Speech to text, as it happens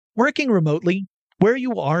Working remotely, where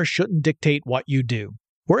you are shouldn't dictate what you do.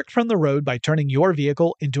 Work from the road by turning your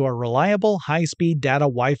vehicle into a reliable high-speed data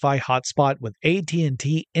Wi-Fi hotspot with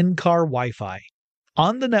AT&T in-car Wi-Fi.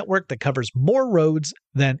 On the network that covers more roads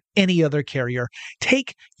than any other carrier,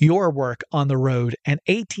 take your work on the road and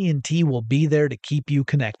AT&T will be there to keep you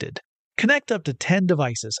connected. Connect up to 10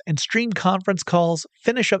 devices and stream conference calls,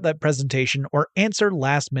 finish up that presentation, or answer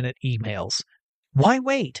last-minute emails. Why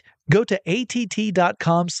wait? Go to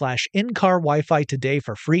att.com/in-car Wi-Fi today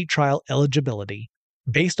for free trial eligibility.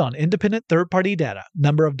 Based on independent third-party data,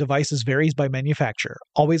 number of devices varies by manufacturer.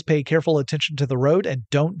 Always pay careful attention to the road and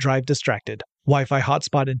don't drive distracted. Wi-Fi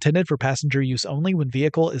hotspot intended for passenger use only when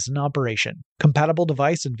vehicle is in operation. Compatible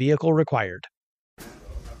device and vehicle required.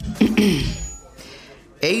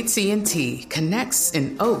 AT&T connects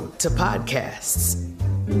an ode to podcasts.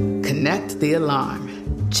 Connect the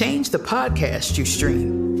alarm. Change the podcast you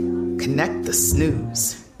stream. Connect the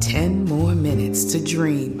snooze. 10 more minutes to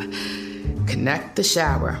dream. Connect the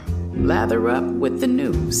shower. Lather up with the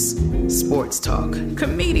news. Sports talk,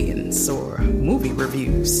 comedians, or movie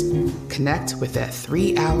reviews. Connect with that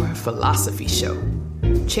 3-hour philosophy show.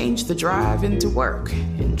 Change the drive into work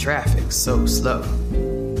in traffic so slow.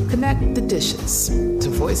 Connect the dishes to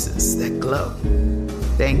voices that glow.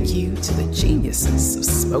 Thank you to the geniuses of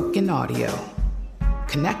spoken audio.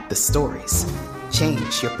 Connect the stories.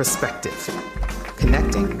 Change your perspective.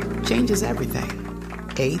 Connecting changes everything.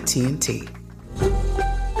 AT&T.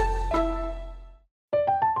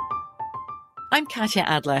 I'm Katya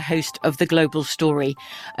Adler, host of The Global Story.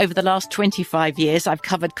 Over the last 25 years, I've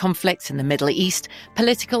covered conflicts in the Middle East,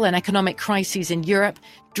 political and economic crises in Europe,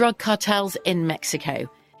 drug cartels in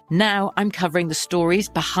Mexico. Now I'm covering the stories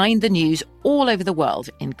behind the news all over the world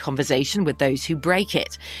in conversation with those who break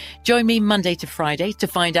it. Join me Monday to Friday to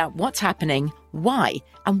find out what's happening, why,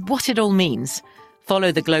 and what it all means.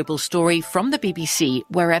 Follow The Global Story from the BBC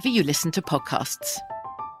wherever you listen to podcasts.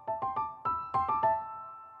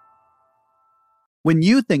 When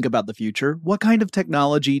you think about the future, what kind of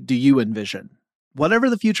technology do you envision? Whatever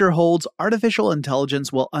the future holds, artificial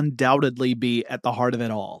intelligence will undoubtedly be at the heart of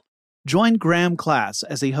it all. Join Graham Class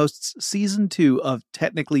as he hosts Season 2 of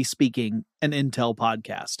Technically Speaking, an Intel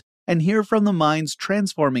podcast, and hear from the minds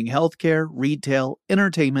transforming healthcare, retail,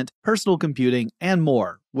 entertainment, personal computing, and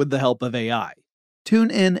more with the help of AI. Tune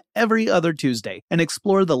in every other Tuesday and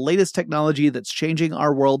explore the latest technology that's changing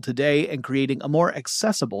our world today and creating a more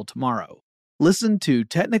accessible tomorrow. Listen to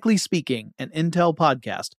Technically Speaking, an Intel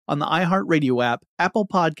podcast on the iHeartRadio app, Apple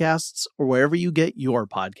Podcasts, or wherever you get your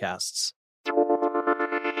podcasts.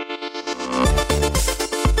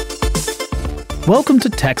 Welcome to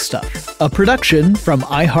Tech Stuff, a production from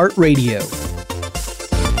iHeartRadio.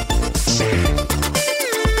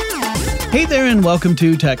 Hey there and welcome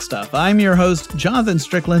to Tech Stuff. I'm your host, Jonathan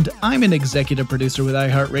Strickland. I'm an executive producer with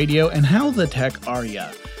iHeartRadio, and how the tech are ya?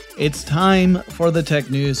 It's time for the tech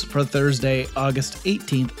news for Thursday, August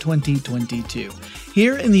 18th, 2022.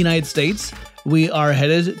 Here in the United States, we are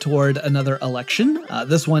headed toward another election.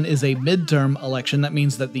 This one is a midterm election. That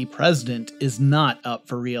means that the president is not up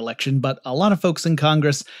for re-election, but a lot of folks in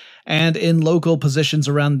Congress and in local positions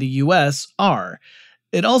around the U.S. are.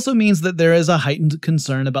 It also means that there is a heightened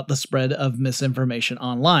concern about the spread of misinformation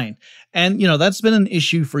online. And, that's been an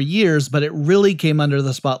issue for years, but it really came under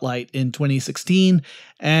the spotlight in 2016,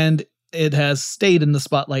 and it has stayed in the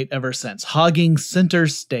spotlight ever since, hogging center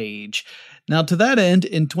stage. Now, to that end,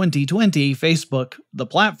 in 2020, Facebook, the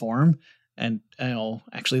platform, and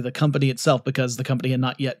actually the company itself, because the company had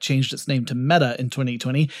not yet changed its name to Meta in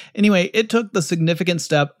 2020. Anyway, it took the significant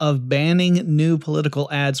step of banning new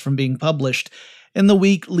political ads from being published in the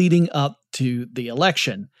week leading up to the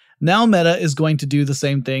election. Now Meta is going to do the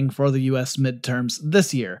same thing for the US midterms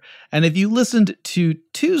this year. And if you listened to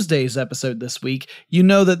Tuesday's episode this week, you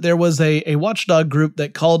know that there was a watchdog group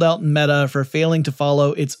that called out Meta for failing to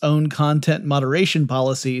follow its own content moderation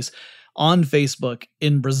policies on Facebook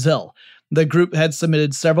in Brazil. The group had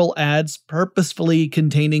submitted several ads purposefully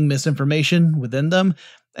containing misinformation within them,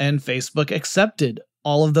 and Facebook accepted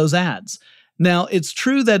all of those ads. Now, it's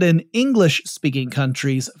true that in English-speaking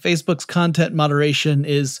countries, Facebook's content moderation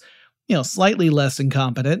is, slightly less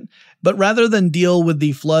incompetent, but rather than deal with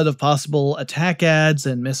the flood of possible attack ads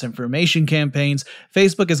and misinformation campaigns,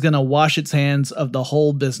 Facebook is going to wash its hands of the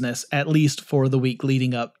whole business, at least for the week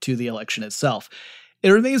leading up to the election itself.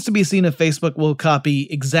 It remains to be seen if Facebook will copy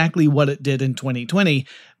exactly what it did in 2020,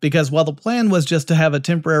 because while the plan was just to have a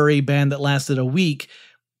temporary ban that lasted a week,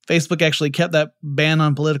 Facebook actually kept that ban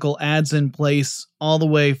on political ads in place all the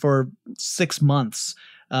way for 6 months.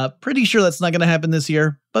 Pretty sure that's not going to happen this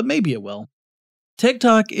year, but maybe it will.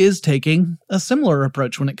 TikTok is taking a similar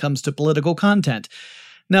approach when it comes to political content.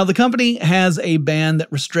 Now, the company has a ban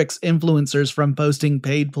that restricts influencers from posting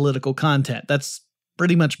paid political content. That's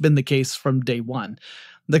pretty much been the case from day one.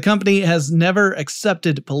 The company has never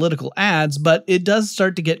accepted political ads, but it does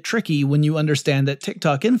start to get tricky when you understand that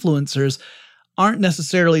TikTok influencers aren't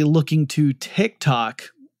necessarily looking to TikTok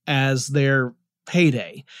as their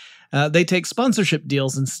payday. They take sponsorship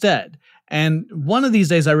deals instead. And one of these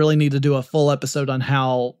days, I really need to do a full episode on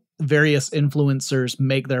how various influencers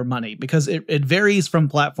make their money, because it varies from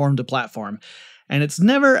platform to platform, and it's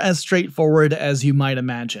never as straightforward as you might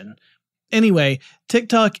imagine. Anyway,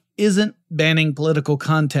 TikTok isn't banning political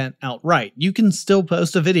content outright. You can still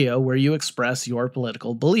post a video where you express your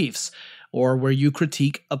political beliefs, or where you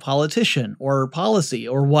critique a politician or policy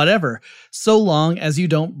or whatever, so long as you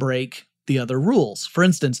don't break the other rules. For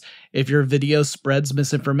instance, if your video spreads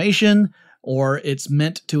misinformation, or it's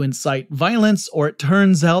meant to incite violence, or it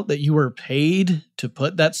turns out that you were paid to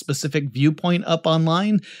put that specific viewpoint up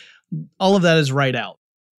online, all of that is right out.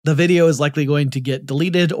 The video is likely going to get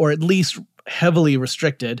deleted or at least heavily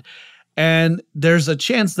restricted, and there's a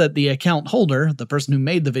chance that the account holder, the person who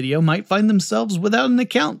made the video, might find themselves without an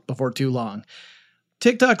account before too long.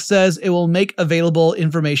 TikTok says it will make available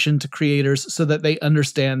information to creators so that they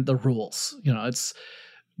understand the rules. It's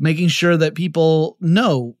making sure that people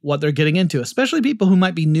know what they're getting into, especially people who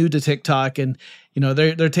might be new to TikTok and,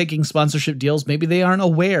 they're taking sponsorship deals. Maybe they aren't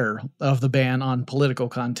aware of the ban on political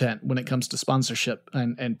content when it comes to sponsorship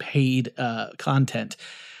and paid content.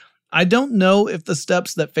 I don't know if the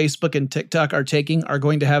steps that Facebook and TikTok are taking are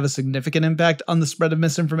going to have a significant impact on the spread of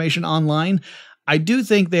misinformation online. I do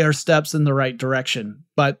think they are steps in the right direction,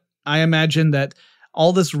 but I imagine that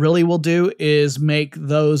all this really will do is make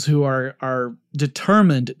those who are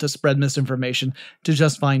determined to spread misinformation to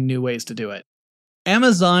just find new ways to do it.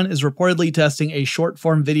 Amazon is reportedly testing a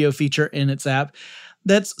short-form video feature in its app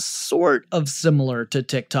that's sort of similar to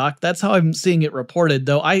TikTok. That's how I'm seeing it reported,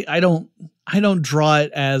 though I don't draw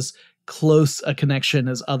it as close a connection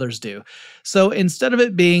as others do. So instead of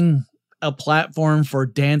it being a platform for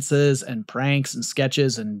dances and pranks and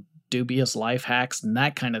sketches and dubious life hacks and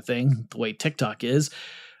that kind of thing, the way TikTok is,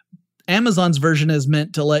 Amazon's version is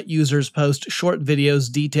meant to let users post short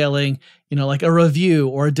videos detailing, like a review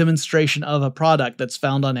or a demonstration of a product that's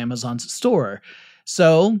found on Amazon's store.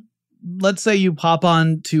 So let's say you pop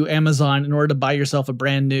on to Amazon in order to buy yourself a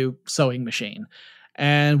brand new sewing machine.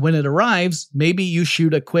 And when it arrives, maybe you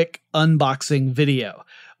shoot a quick unboxing video.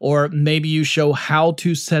 Or maybe you show how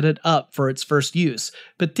to set it up for its first use,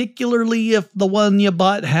 particularly if the one you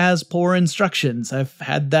bought has poor instructions. I've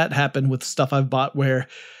had that happen with stuff I've bought where,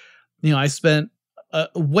 I spent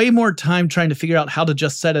way more time trying to figure out how to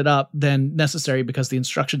just set it up than necessary because the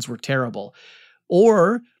instructions were terrible.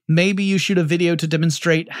 Or maybe you shoot a video to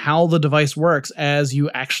demonstrate how the device works as you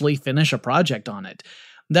actually finish a project on it.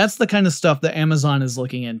 That's the kind of stuff that Amazon is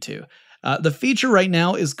looking into. The feature right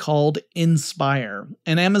now is called Inspire,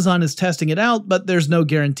 and Amazon is testing it out, but there's no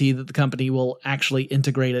guarantee that the company will actually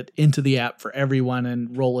integrate it into the app for everyone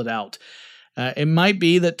and roll it out. It might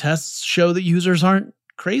be that tests show that users aren't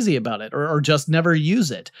crazy about it or just never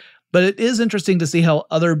use it, but it is interesting to see how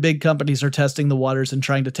other big companies are testing the waters and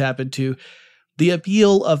trying to tap into the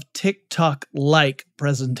appeal of TikTok-like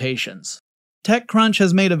presentations. TechCrunch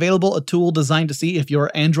has made available a tool designed to see if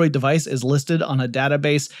your Android device is listed on a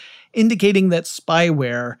database indicating that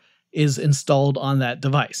spyware is installed on that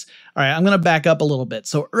device. All right, I'm going to back up a little bit.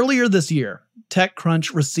 So earlier this year,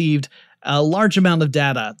 TechCrunch received a large amount of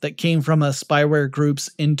data that came from a spyware group's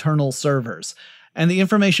internal servers. And the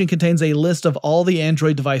information contains a list of all the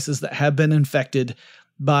Android devices that have been infected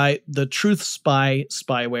by the TruthSpy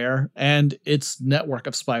spyware and its network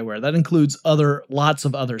of spyware. That includes lots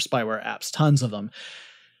of other spyware apps, tons of them.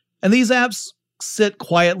 And these apps sit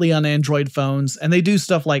quietly on Android phones, and they do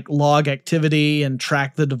stuff like log activity and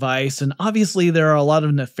track the device. And obviously there are a lot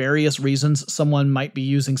of nefarious reasons someone might be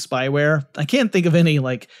using spyware. I can't think of any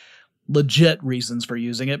legit reasons for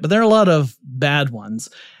using it, but there are a lot of bad ones.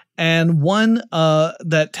 And one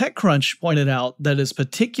that TechCrunch pointed out that is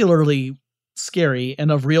particularly scary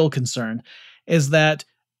and of real concern is that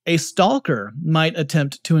a stalker might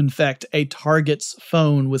attempt to infect a target's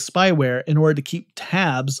phone with spyware in order to keep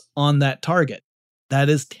tabs on that target. That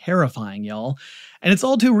is terrifying, y'all. And it's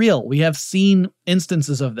all too real. We have seen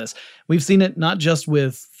instances of this. We've seen it not just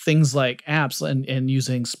with things like apps and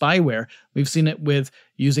using spyware. We've seen it with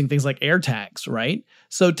using things like AirTags, right?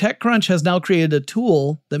 So TechCrunch has now created a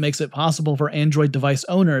tool that makes it possible for Android device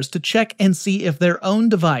owners to check and see if their own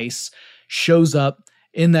device shows up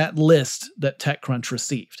in that list that TechCrunch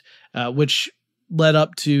received, which led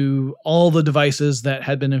up to all the devices that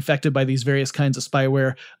had been infected by these various kinds of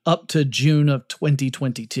spyware up to June of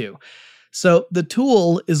 2022. So the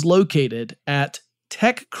tool is located at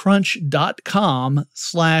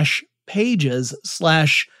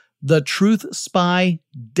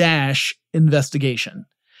TechCrunch.com/pages/TheTruthSpy-investigation.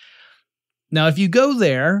 Now, if you go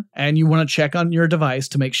there and you want to check on your device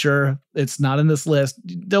to make sure it's not in this list,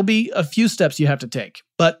 there'll be a few steps you have to take,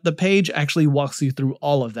 but the page actually walks you through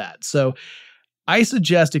all of that. So I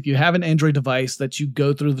suggest if you have an Android device that you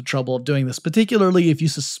go through the trouble of doing this, particularly if you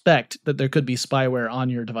suspect that there could be spyware on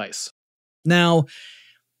your device. Now,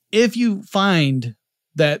 if you find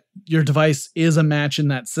that your device is a match in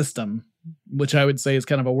that system, which I would say is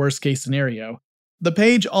kind of a worst case scenario, the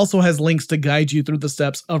page also has links to guide you through the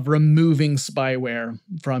steps of removing spyware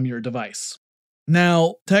from your device.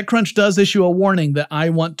 Now, TechCrunch does issue a warning that I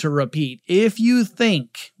want to repeat. If you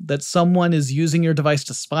think that someone is using your device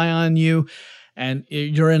to spy on you and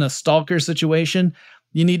you're in a stalker situation,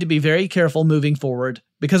 you need to be very careful moving forward,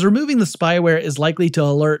 because removing the spyware is likely to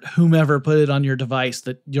alert whomever put it on your device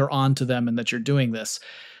that you're on to them and that you're doing this.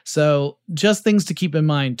 So just things to keep in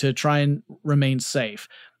mind to try and remain safe.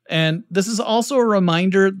 And this is also a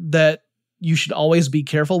reminder that you should always be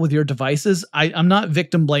careful with your devices. I'm not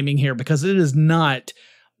victim blaming here, because it is not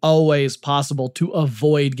always possible to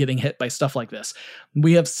avoid getting hit by stuff like this.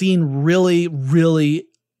 We have seen really, really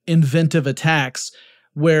inventive attacks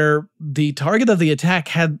where the target of the attack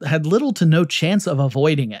had little to no chance of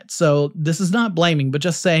avoiding it. So this is not blaming, but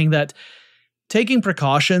just saying that taking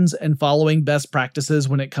precautions and following best practices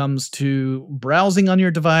when it comes to browsing on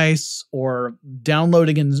your device or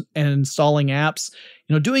downloading and installing apps,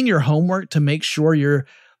 doing your homework to make sure you're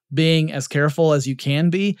being as careful as you can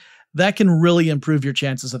be, that can really improve your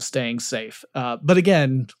chances of staying safe. But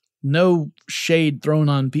again, no shade thrown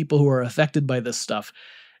on people who are affected by this stuff.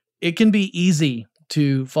 It can be easy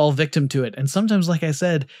to fall victim to it, and sometimes, like I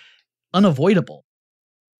said, unavoidable.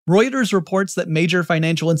 Reuters reports that major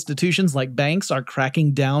financial institutions like banks are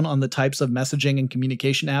cracking down on the types of messaging and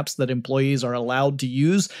communication apps that employees are allowed to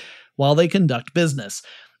use while they conduct business.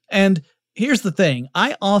 And here's the thing,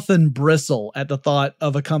 I often bristle at the thought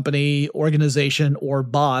of a company, organization, or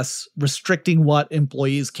boss restricting what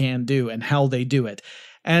employees can do and how they do it.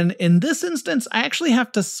 And in this instance, I actually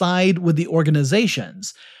have to side with the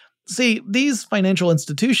organizations. See, these financial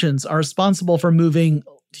institutions are responsible for moving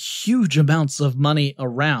huge amounts of money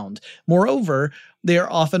around. Moreover, they are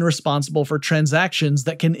often responsible for transactions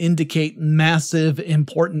that can indicate massive,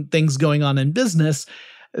 important things going on in business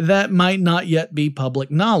that might not yet be public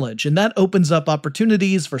knowledge. And that opens up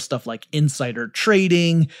opportunities for stuff like insider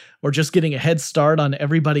trading or just getting a head start on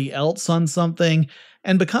everybody else on something.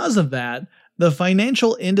 And because of that, the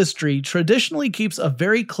financial industry traditionally keeps a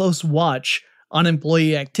very close watch on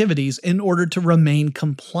employee activities in order to remain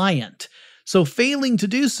compliant. So failing to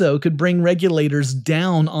do so could bring regulators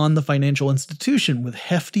down on the financial institution with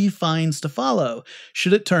hefty fines to follow,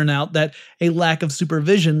 should it turn out that a lack of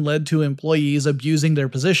supervision led to employees abusing their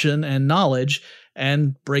position and knowledge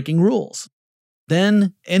and breaking rules.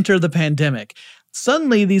 Then enter the pandemic.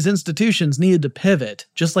 Suddenly, these institutions needed to pivot,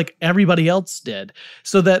 just like everybody else did,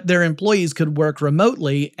 so that their employees could work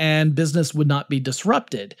remotely and business would not be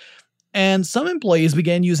disrupted. And some employees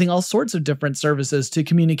began using all sorts of different services to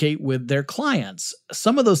communicate with their clients.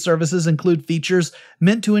 Some of those services include features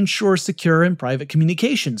meant to ensure secure and private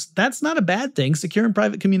communications. That's not a bad thing. Secure and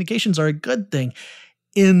private communications are a good thing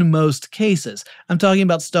in most cases. I'm talking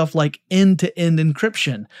about stuff like end-to-end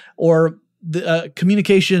encryption or the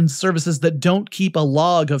communication services that don't keep a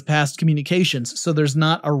log of past communications, so there's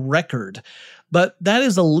not a record. But that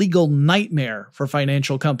is a legal nightmare for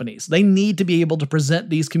financial companies. They need to be able to present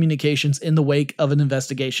these communications in the wake of an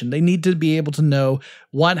investigation. They need to be able to know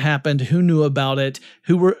what happened, who knew about it,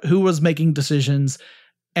 who was making decisions.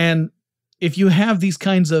 And if you have these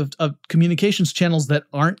kinds of communications channels that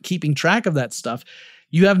aren't keeping track of that stuff,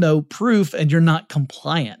 you have no proof and you're not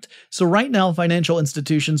compliant. So right now, financial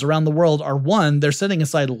institutions around the world are, one, they're setting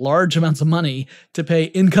aside large amounts of money to pay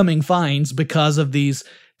incoming fines because of these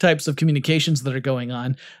types of communications that are going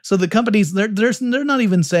on. So the companies, they're not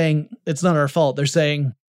even saying it's not our fault. They're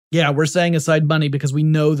saying, yeah, we're setting aside money because we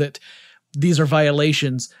know that these are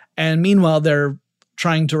violations. And meanwhile, they're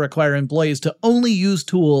trying to require employees to only use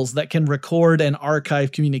tools that can record and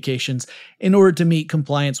archive communications in order to meet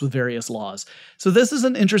compliance with various laws. So this is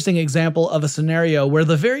an interesting example of a scenario where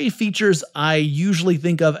the very features I usually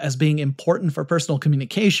think of as being important for personal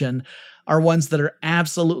communication are ones that are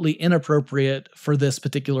absolutely inappropriate for this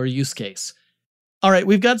particular use case. All right,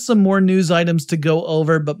 we've got some more news items to go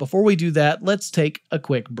over, but before we do that, let's take a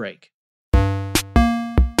quick break.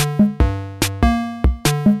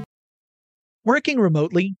 Working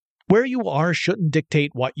remotely, where you are shouldn't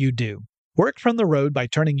dictate what you do. Work from the road by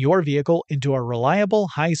turning your vehicle into a reliable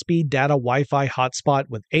high-speed data Wi-Fi hotspot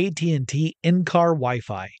with AT&T in-car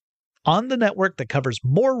Wi-Fi. On the network that covers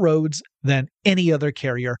more roads than any other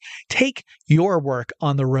carrier, take your work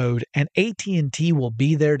on the road and AT&T will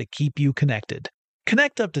be there to keep you connected.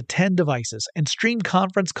 Connect up to 10 devices and stream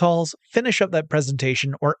conference calls, finish up that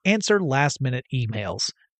presentation, or answer last-minute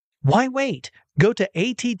emails. Why wait? Go to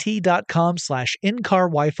att.com/in-car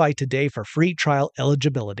Wi-Fi today for free trial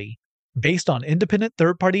eligibility. Based on independent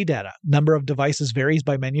third-party data, number of devices varies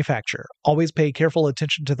by manufacturer. Always pay careful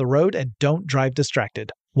attention to the road and don't drive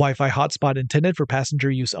distracted. Wi-Fi hotspot intended for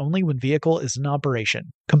passenger use only when vehicle is in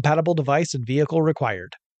operation. Compatible device and vehicle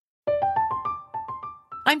required.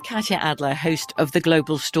 I'm Katya Adler, host of The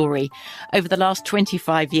Global Story. Over the last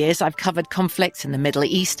 25 years, I've covered conflicts in the Middle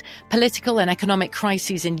East, political and economic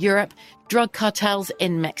crises in Europe, drug cartels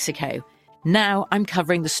in Mexico. Now I'm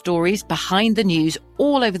covering the stories behind the news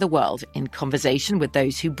all over the world in conversation with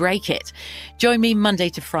those who break it. Join me Monday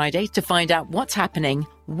to Friday to find out what's happening,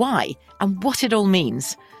 why, and what it all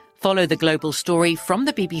means. Follow The Global Story from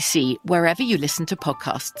the BBC wherever you listen to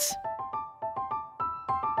podcasts.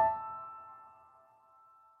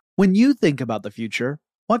 When you think about the future,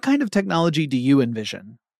 what kind of technology do you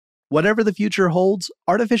envision? Whatever the future holds,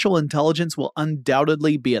 artificial intelligence will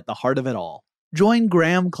undoubtedly be at the heart of it all. Join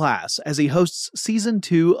Graham Class as he hosts Season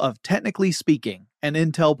 2 of Technically Speaking, an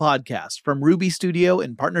Intel podcast from Ruby Studio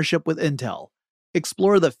in partnership with Intel.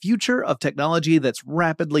 Explore the future of technology that's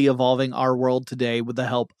rapidly evolving our world today with the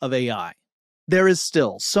help of AI. There is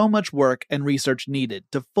still so much work and research needed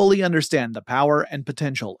to fully understand the power and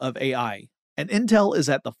potential of AI. And Intel is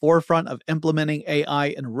at the forefront of implementing AI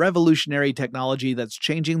in revolutionary technology that's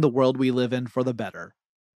changing the world we live in for the better.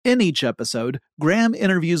 In each episode, Graham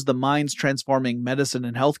interviews the minds transforming medicine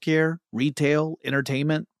and healthcare, retail,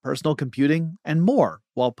 entertainment, personal computing, and more,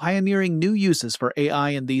 while pioneering new uses for AI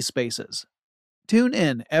in these spaces. Tune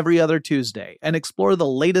in every other Tuesday and explore the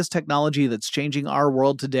latest technology that's changing our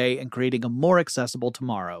world today and creating a more accessible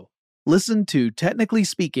tomorrow. Listen to Technically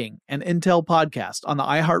Speaking, an Intel podcast on the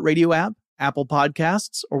iHeartRadio app, Apple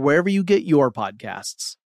Podcasts, or wherever you get your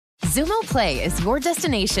podcasts. Xumo Play is your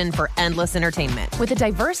destination for endless entertainment. With a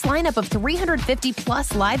diverse lineup of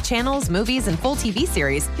 350-plus live channels, movies, and full TV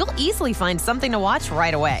series, you'll easily find something to watch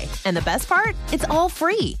right away. And the best part? It's all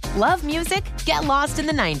free. Love music? Get lost in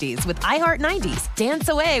the 90s with iHeart 90s. Dance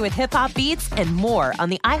away with hip-hop beats and more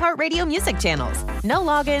on the iHeartRadio music channels. No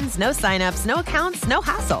logins, no signups, no accounts, no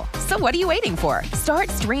hassle. So what are you waiting for?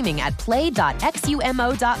 Start streaming at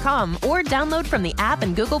play.xumo.com or download from the app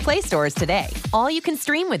and Google Play stores today. All you can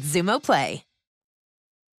stream with Xumo Play.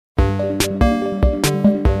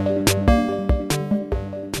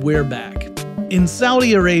 We're back. In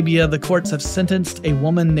Saudi Arabia, the courts have sentenced a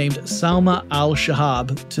woman named Salma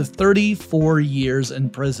al-Shahab to 34 years in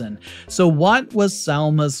prison. So what was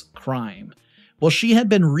Salma's crime? Well, she had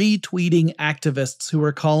been retweeting activists who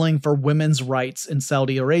were calling for women's rights in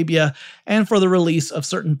Saudi Arabia and for the release of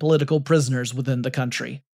certain political prisoners within the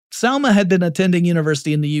country. Salma had been attending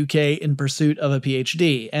university in the UK in pursuit of a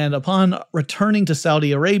PhD, and upon returning to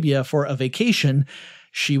Saudi Arabia for a vacation,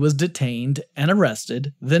 she was detained and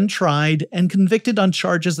arrested, then tried and convicted on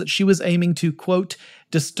charges that she was aiming to, quote,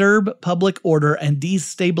 disturb public order and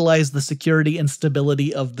destabilize the security and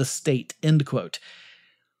stability of the state, end quote.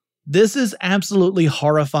 This is absolutely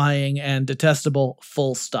horrifying and detestable,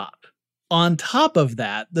 full stop. On top of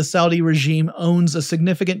that, the Saudi regime owns a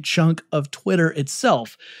significant chunk of Twitter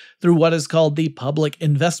itself through what is called the Public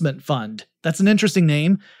Investment Fund. That's an interesting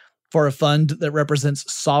name for a fund that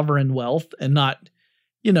represents sovereign wealth and not,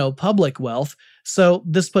 public wealth. So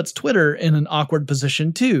this puts Twitter in an awkward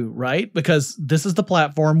position too, right? Because this is the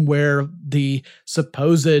platform where the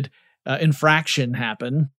supposed infraction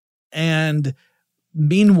happened. And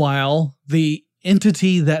meanwhile, the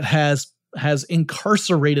entity that has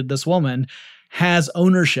incarcerated this woman has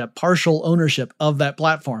ownership, partial ownership of that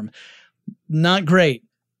platform. Not great.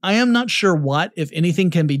 I am not sure what, if anything,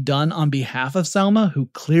 can be done on behalf of Salma, who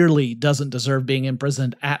clearly doesn't deserve being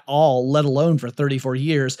imprisoned at all, let alone for 34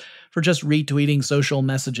 years, for just retweeting social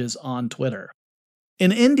messages on Twitter.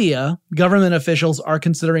 In India, government officials are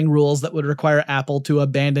considering rules that would require Apple to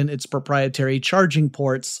abandon its proprietary charging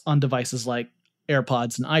ports on devices like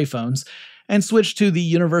AirPods and iPhones, and switch to the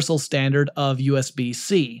universal standard of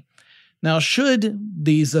USB-C. Now, should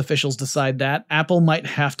these officials decide that, Apple might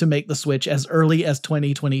have to make the switch as early as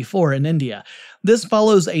 2024 in India. This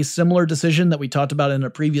follows a similar decision that we talked about in a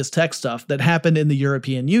previous tech stuff that happened in the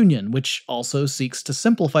European Union, which also seeks to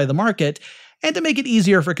simplify the market and to make it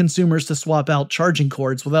easier for consumers to swap out charging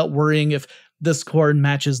cords without worrying if this cord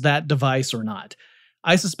matches that device or not.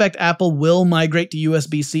 I suspect Apple will migrate to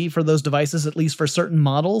USB-C for those devices, at least for certain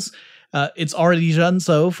models. It's already done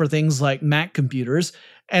so for things like Mac computers,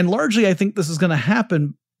 and largely I think this is going to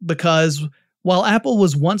happen because while Apple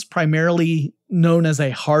was once primarily known as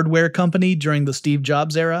a hardware company during the Steve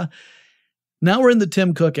Jobs era, now we're in the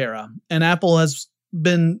Tim Cook era, and Apple has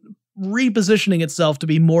been repositioning itself to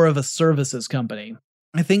be more of a services company.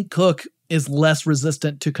 I think Cook is less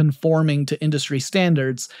resistant to conforming to industry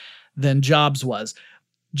standards than Jobs was.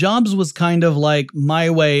 Jobs was kind of like my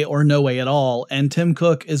way or no way at all, and Tim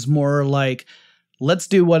Cook is more like, let's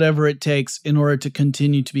do whatever it takes in order to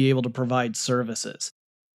continue to be able to provide services.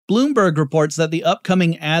 Bloomberg reports that the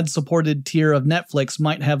upcoming ad-supported tier of Netflix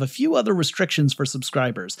might have a few other restrictions for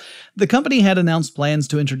subscribers. The company had announced plans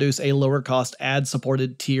to introduce a lower-cost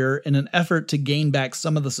ad-supported tier in an effort to gain back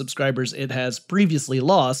some of the subscribers it has previously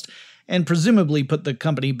lost, and presumably put the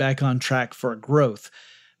company back on track for growth.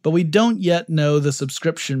 But we don't yet know the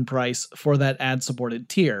subscription price for that ad-supported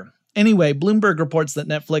tier. Anyway, Bloomberg reports that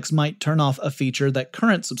Netflix might turn off a feature that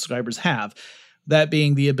current subscribers have, that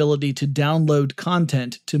being the ability to download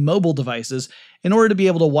content to mobile devices in order to be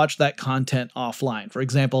able to watch that content offline, for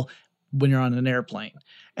example, when you're on an airplane.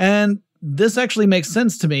 And this actually makes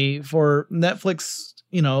sense to me for Netflix.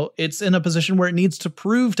 It's in a position where it needs to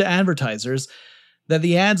prove to advertisers that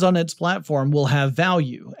the ads on its platform will have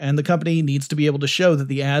value, and the company needs to be able to show that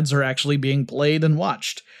the ads are actually being played and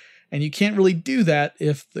watched. And you can't really do that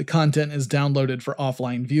if the content is downloaded for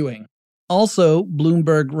offline viewing. Also,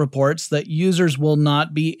 Bloomberg reports that users will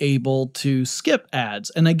not be able to skip ads.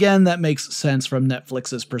 And again, that makes sense from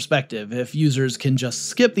Netflix's perspective. If users can just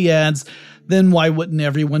skip the ads, then why wouldn't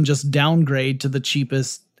everyone just downgrade to the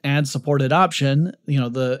cheapest ad-supported option,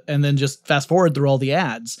 and then just fast forward through all the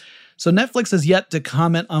ads? So Netflix has yet to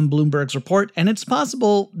comment on Bloomberg's report, and it's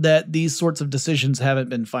possible that these sorts of decisions haven't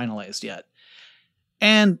been finalized yet.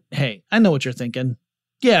 And hey, I know what you're thinking.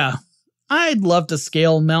 Yeah, I'd love to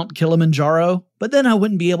scale Mount Kilimanjaro, but then I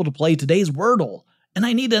wouldn't be able to play today's Wordle, and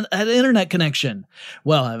I need an internet connection.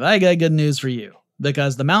 Well, have I got good news for you,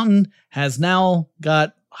 because the mountain has now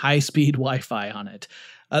got high-speed Wi-Fi on it.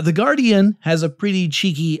 The Guardian has a pretty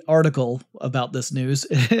cheeky article about this news.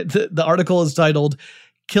 The article is titled,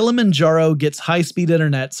 "Kilimanjaro Gets High-Speed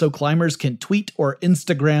Internet So Climbers Can Tweet or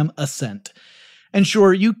Instagram Ascent." And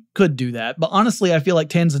sure, you could do that, but honestly, I feel like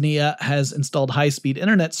Tanzania has installed high-speed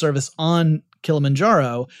internet service on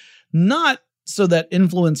Kilimanjaro, not so that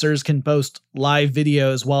influencers can post live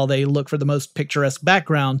videos while they look for the most picturesque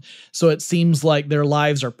background, so it seems like their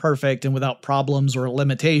lives are perfect and without problems or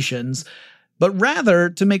limitations, but rather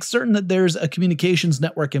to make certain that there's a communications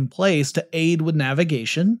network in place to aid with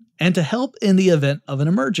navigation and to help in the event of an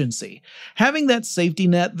emergency. Having that safety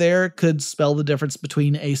net there could spell the difference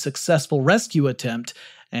between a successful rescue attempt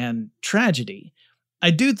and tragedy.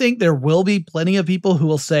 I do think there will be plenty of people who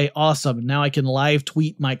will say, awesome, now I can live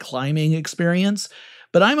tweet my climbing experience,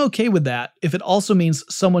 but I'm okay with that if it also means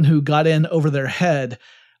someone who got in over their head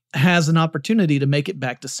has an opportunity to make it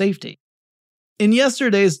back to safety. In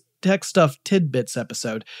yesterday's Tech Stuff Tidbits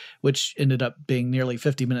episode, which ended up being nearly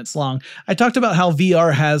 50 minutes long, I talked about how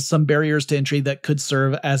VR has some barriers to entry that could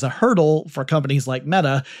serve as a hurdle for companies like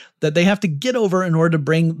Meta that they have to get over in order to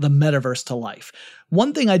bring the metaverse to life.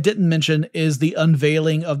 One thing I didn't mention is the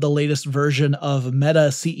unveiling of the latest version of Meta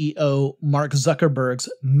CEO Mark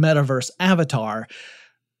Zuckerberg's metaverse avatar,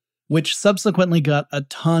 which subsequently got a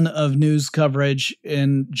ton of news coverage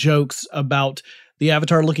and jokes about the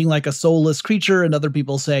avatar looking like a soulless creature, and other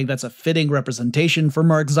people saying that's a fitting representation for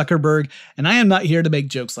Mark Zuckerberg, and I am not here to make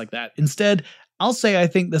jokes like that. Instead, I'll say I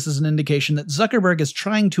think this is an indication that Zuckerberg is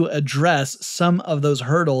trying to address some of those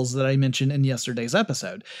hurdles that I mentioned in yesterday's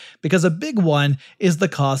episode, because a big one is the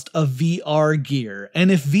cost of VR gear.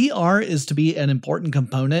 And if VR is to be an important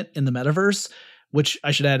component in the metaverse, which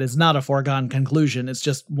I should add is not a foregone conclusion, it's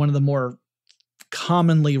just one of the more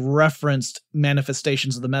commonly referenced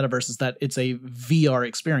manifestations of the metaverse is that it's a VR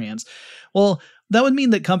experience. Well, that would mean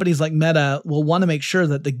that companies like Meta will want to make sure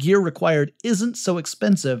that the gear required isn't so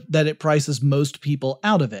expensive that it prices most people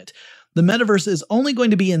out of it. The metaverse is only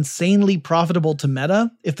going to be insanely profitable to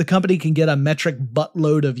Meta if the company can get a metric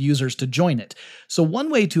buttload of users to join it. So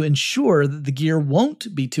one way to ensure that the gear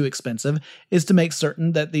won't be too expensive is to make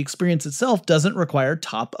certain that the experience itself doesn't require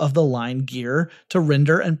top-of-the-line gear to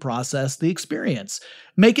render and process the experience.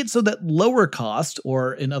 Make it so that lower cost,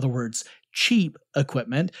 or in other words, cheap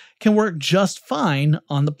equipment, can work just fine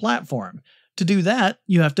on the platform. To do that,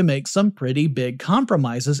 you have to make some pretty big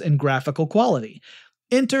compromises in graphical quality.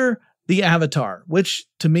 Enter the avatar, which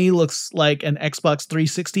to me looks like an Xbox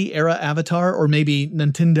 360 era avatar or maybe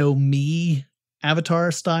Nintendo Mii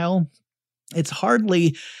avatar style. It's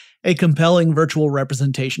hardly a compelling virtual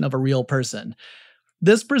representation of a real person.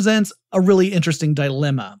 This presents a really interesting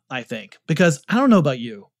dilemma, I think, because I don't know about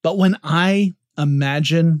you, but when I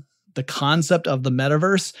imagine the concept of the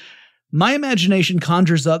metaverse, my imagination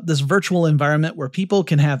conjures up this virtual environment where people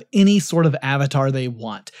can have any sort of avatar they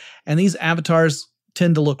want. And these avatars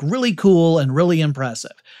tend to look really cool and really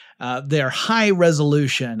impressive. They're high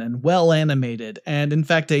resolution and well animated. And in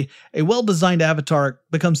fact, a well-designed avatar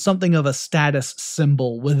becomes something of a status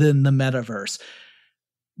symbol within the metaverse.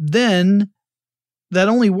 Then that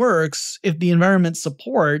only works if the environment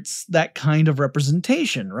supports that kind of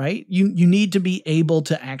representation, right? You need to be able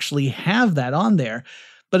to actually have that on there.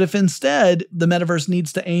 But if instead the metaverse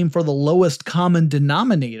needs to aim for the lowest common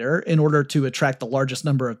denominator in order to attract the largest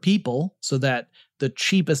number of people so that the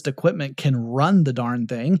cheapest equipment can run the darn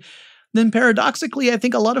thing, then paradoxically, I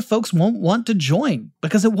think a lot of folks won't want to join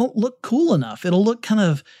because it won't look cool enough. It'll look kind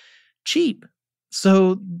of cheap.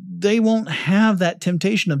 So they won't have that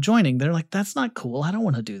temptation of joining. They're like, that's not cool. I don't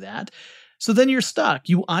want to do that. So then you're stuck.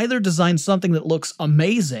 You either design something that looks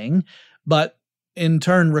amazing, but in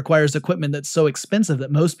turn requires equipment that's so expensive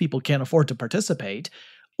that most people can't afford to participate,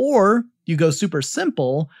 or you go super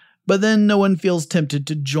simple, but then no one feels tempted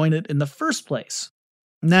to join it in the first place.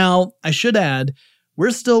 Now, I should add,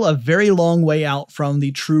 we're still a very long way out from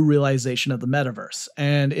the true realization of the metaverse,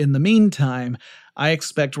 and in the meantime, I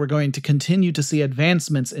expect we're going to continue to see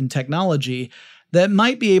advancements in technology that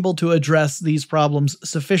might be able to address these problems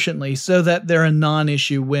sufficiently so that they're a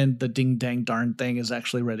non-issue when the ding-dang-darn thing is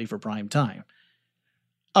actually ready for prime time.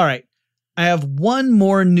 All right, I have one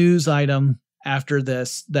more news item after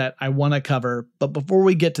this that I want to cover, but before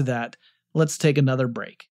we get to that, let's take another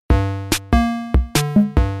break.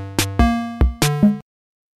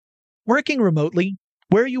 Working remotely,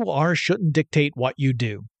 where you are shouldn't dictate what you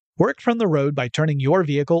do. Work from the road by turning your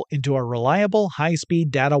vehicle into a reliable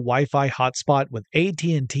high-speed data Wi-Fi hotspot with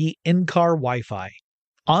AT&T in-car Wi-Fi.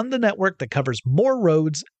 On the network that covers more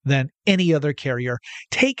roads than any other carrier,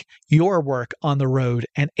 take your work on the road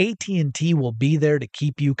and AT&T will be there to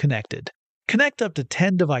keep you connected. Connect up to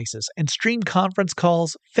 10 devices and stream conference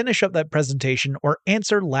calls, finish up that presentation, or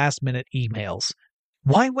answer last-minute emails.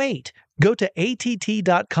 Why wait? Go to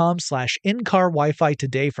att.com/in-car Wi-Fi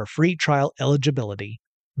today for free trial eligibility.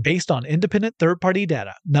 Based on independent third-party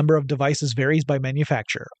data, number of devices varies by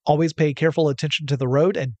manufacturer. Always pay careful attention to the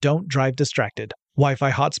road and don't drive distracted.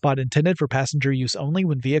 Wi-Fi hotspot intended for passenger use only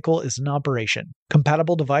when vehicle is in operation.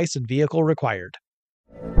 Compatible device and vehicle required.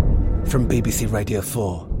 From BBC Radio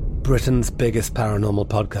 4, Britain's biggest paranormal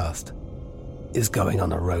podcast is going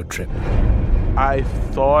on a road trip. I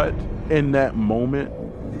thought in that moment,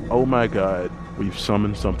 oh my God, we've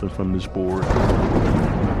summoned something from this board.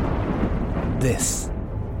 This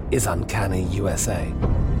is Uncanny USA.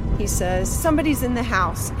 He says, somebody's in the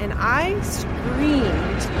house, and I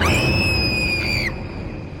screamed.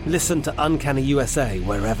 Listen to Uncanny USA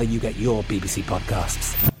wherever you get your BBC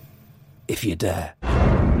podcasts, if you dare.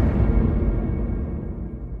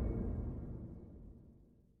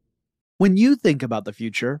 When you think about the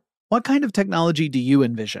future, what kind of technology do you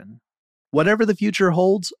envision? Whatever the future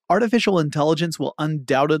holds, artificial intelligence will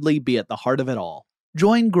undoubtedly be at the heart of it all.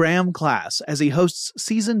 Join Graham Class as he hosts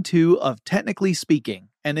Season 2 of Technically Speaking,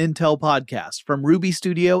 an Intel podcast from Ruby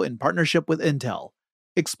Studio in partnership with Intel.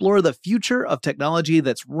 Explore the future of technology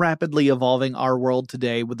that's rapidly evolving our world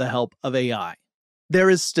today with the help of AI. There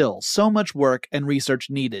is still so much work and research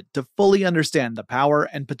needed to fully understand the power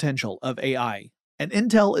and potential of AI, and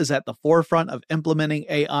Intel is at the forefront of implementing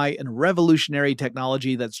AI in revolutionary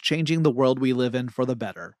technology that's changing the world we live in for the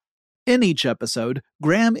better. In each episode,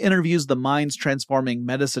 Graham interviews the minds transforming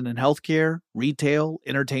medicine and healthcare, retail,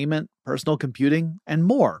 entertainment, personal computing, and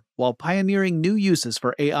more, while pioneering new uses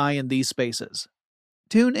for AI in these spaces.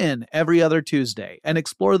 Tune in every other Tuesday and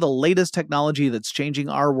explore the latest technology that's changing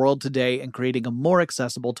our world today and creating a more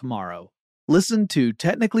accessible tomorrow. Listen to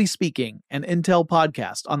Technically Speaking, an Intel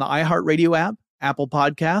podcast on the iHeartRadio app, Apple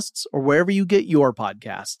Podcasts, or wherever you get your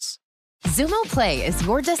podcasts. Xumo Play is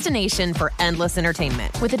your destination for endless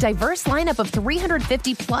entertainment. With a diverse lineup of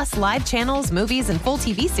 350-plus live channels, movies, and full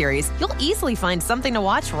TV series, you'll easily find something to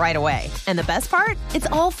watch right away. And the best part? It's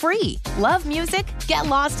all free. Love music? Get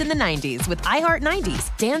lost in the 90s with iHeart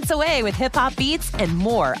 90s. Dance away with hip-hop beats and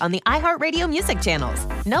more on the iHeartRadio music channels.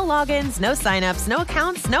 No logins, no signups, no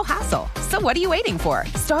accounts, no hassle. So what are you waiting for?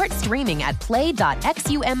 Start streaming at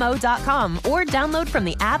play.xumo.com or download from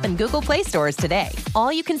the app and Google Play stores today.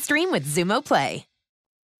 All you can stream with Xumo Play.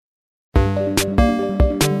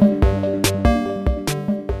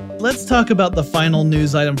 let's talk about the final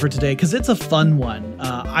news item for today, because it's a fun one,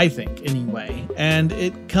 I think, anyway. And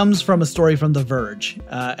it comes from a story from The Verge.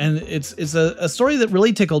 And it's a story that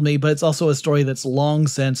really tickled me, but it's also a story that's long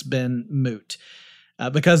since been moot.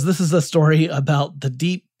 Because this is a story about the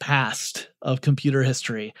deep past of computer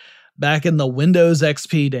history, back in the Windows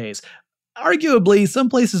XP days. Arguably, some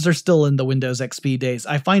places are still in the Windows XP days.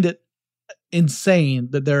 I find it insane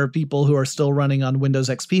that there are people who are still running on Windows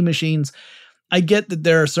XP machines. I get that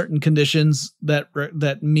there are certain conditions that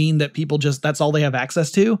mean that people just, that's all they have access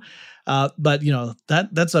to. But you know,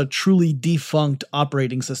 that's a truly defunct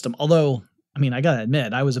operating system. Although, I mean, I gotta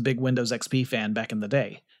admit, I was a big Windows XP fan back in the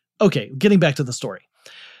day. Okay, getting back to the story.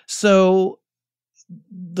 So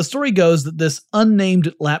the story goes that this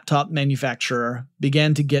unnamed laptop manufacturer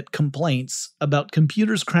began to get complaints about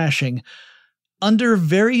computers crashing under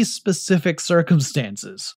very specific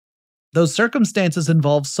circumstances. Those circumstances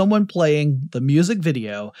involve someone playing the music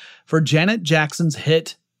video for Janet Jackson's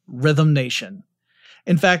hit Rhythm Nation.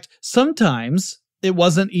 In fact, sometimes it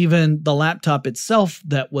wasn't even the laptop itself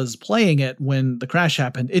that was playing it when the crash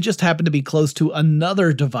happened. It just happened to be close to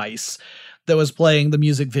another device that was playing the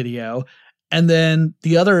music video. And then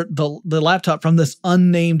the laptop from this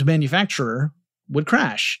unnamed manufacturer would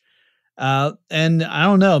crash. And I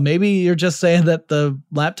don't know, maybe you're just saying that the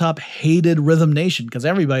laptop hated Rhythm Nation because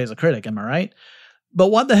everybody's a critic, am I right? But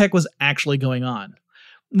what the heck was actually going on?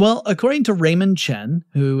 Well, according to Raymond Chen,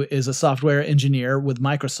 who is a software engineer with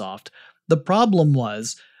Microsoft, the problem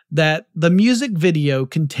was that the music video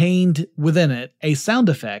contained within it a sound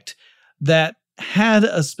effect that had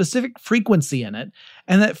a specific frequency in it,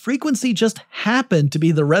 and that frequency just happened to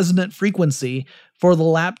be the resonant frequency for the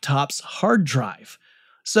laptop's hard drive.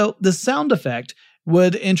 So the sound effect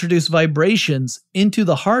would introduce vibrations into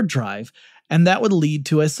the hard drive, and that would lead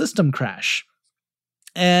to a system crash.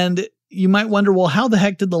 And you might wonder, well, how the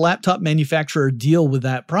heck did the laptop manufacturer deal with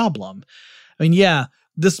that problem? I mean, yeah,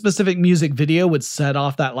 this specific music video would set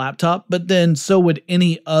off that laptop, but then so would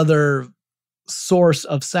any other source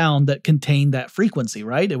of sound that contained that frequency,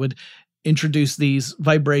 right? It would introduce these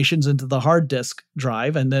vibrations into the hard disk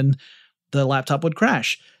drive, and then the laptop would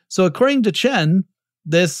crash. So according to Chen,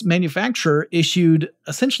 this manufacturer issued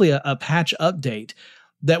essentially a patch update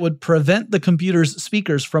that would prevent the computer's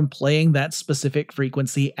speakers from playing that specific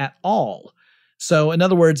frequency at all. So in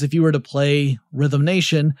other words, if you were to play Rhythm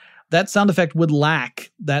Nation, that sound effect would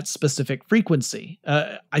lack that specific frequency.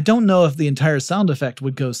 I don't know if the entire sound effect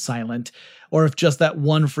would go silent, or if just that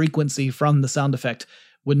one frequency from the sound effect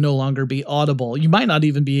would no longer be audible. You might not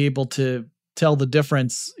even be able to tell the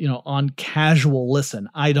difference, on casual listen.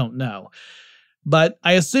 I don't know. But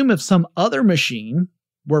I assume if some other machine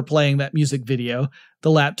were playing that music video, the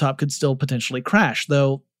laptop could still potentially crash.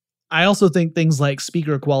 Though I also think things like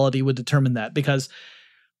speaker quality would determine that, because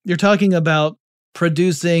you're talking about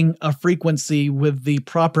producing a frequency with the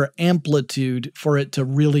proper amplitude for it to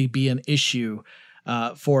really be an issue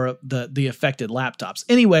for the affected laptops.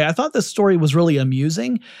 Anyway, I thought this story was really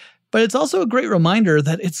amusing, but it's also a great reminder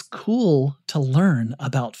that it's cool to learn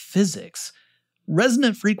about physics.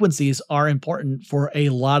 Resonant frequencies are important for a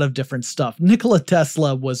lot of different stuff. Nikola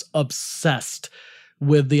Tesla was obsessed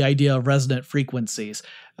with the idea of resonant frequencies.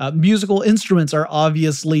 Musical instruments are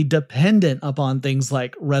obviously dependent upon things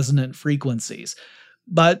like resonant frequencies.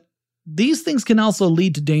 But these things can also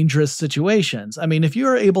lead to dangerous situations. I mean, if you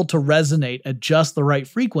are able to resonate at just the right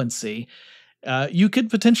frequency, you could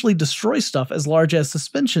potentially destroy stuff as large as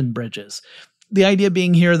suspension bridges. The idea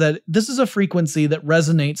being here that this is a frequency that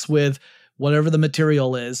resonates with whatever the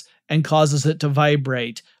material is and causes it to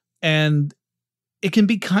vibrate. And it can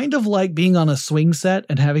be kind of like being on a swing set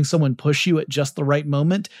and having someone push you at just the right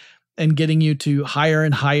moment and getting you to higher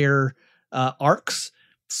and higher arcs,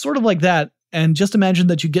 sort of like that. And just imagine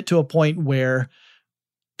that you get to a point where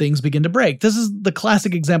things begin to break. This is the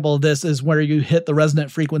classic example of this, is where you hit the resonant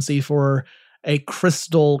frequency for a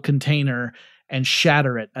crystal container and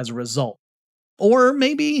shatter it as a result. Or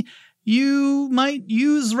maybe you might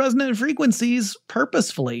use resonant frequencies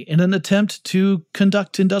purposefully in an attempt to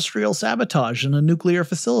conduct industrial sabotage in a nuclear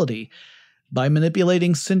facility by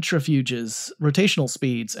manipulating centrifuges, rotational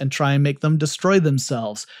speeds, and try and make them destroy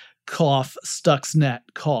themselves. Cough, Stuxnet,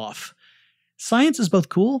 cough. Science is both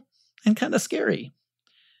cool and kind of scary.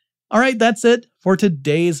 All right, that's it for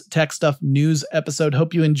today's Tech Stuff News episode.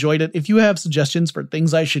 Hope you enjoyed it. If you have suggestions for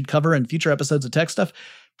things I should cover in future episodes of Tech Stuff,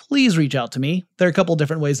 please reach out to me. There are a couple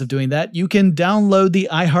different ways of doing that. You can download the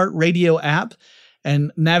iHeartRadio app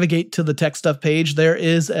and navigate to the Tech Stuff page. There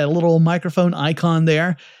is a little microphone icon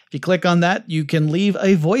there. If you click on that, you can leave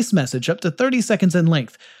a voice message up to 30 seconds in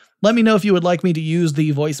length. Let me know if you would like me to use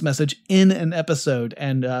the voice message in an episode,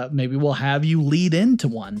 and maybe we'll have you lead into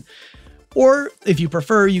one. Or, if you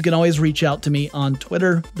prefer, you can always reach out to me on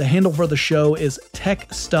Twitter. The handle for the show is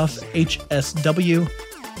TechStuffHSW,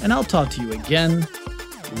 and I'll talk to you again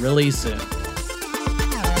really soon.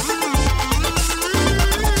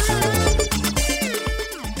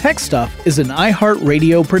 Tech Stuff is an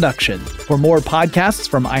iHeartRadio production. For more podcasts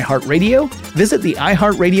from iHeartRadio, visit the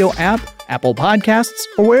iHeartRadio app, Apple Podcasts,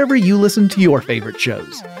 or wherever you listen to your favorite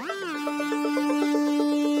shows.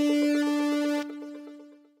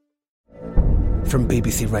 From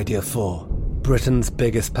BBC Radio 4, Britain's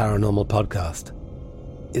biggest paranormal podcast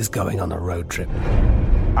is going on a road trip.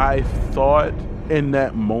 I thought in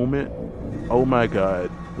that moment, oh my God,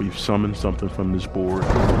 we've summoned something from this board.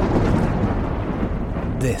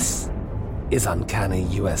 This is Uncanny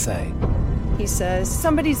USA. He says,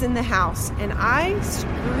 somebody's in the house, and I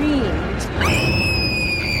screamed.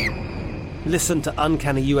 Listen to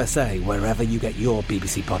Uncanny USA wherever you get your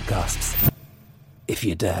BBC podcasts, if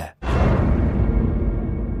you dare.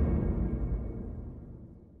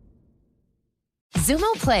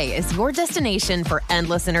 Xumo Play is your destination for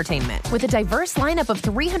endless entertainment. With a diverse lineup of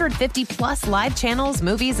 350 plus live channels,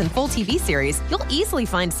 movies, and full TV series, you'll easily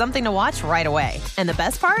find something to watch right away. And the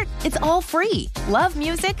best part? It's all free. Love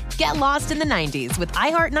music? Get lost in the 90s with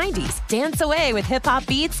iHeart 90s, dance away with hip-hop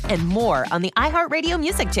beats, and more on the iHeartRadio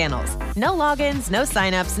music channels. No logins, no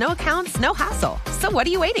signups, no accounts, no hassle. So what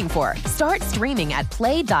are you waiting for? Start streaming at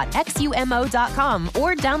play.xumo.com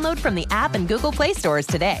or download from the app and Google Play stores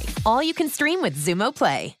today. All you can stream with Xumo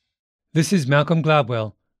Play. This is Malcolm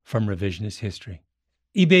Gladwell from Revisionist History.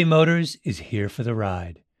 eBay Motors is here for the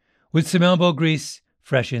ride. With some elbow grease,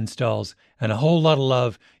 fresh installs, and a whole lot of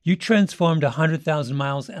love, you transformed 100,000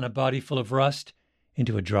 miles and a body full of rust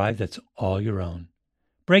into a drive that's all your own.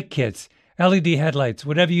 Brake kits, LED headlights,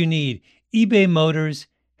 whatever you need, eBay Motors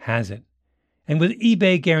has it. And with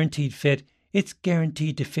eBay Guaranteed Fit, it's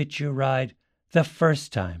guaranteed to fit your ride the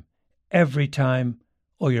first time, every time,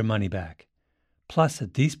 or your money back. Plus,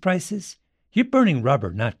 at these prices, you're burning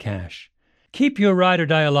rubber, not cash. Keep your ride or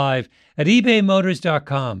die alive at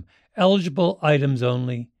ebaymotors.com. Eligible items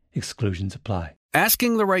only. Exclusions apply.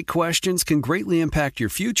 Asking the right questions can greatly impact your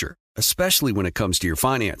future, especially when it comes to your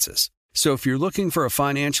finances. So if you're looking for a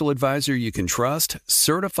financial advisor you can trust,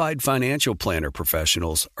 certified financial planner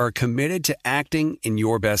professionals are committed to acting in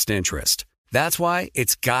your best interest. That's why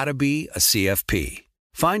it's got to be a CFP.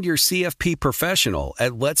 Find your CFP professional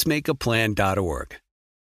at letsmakeaplan.org.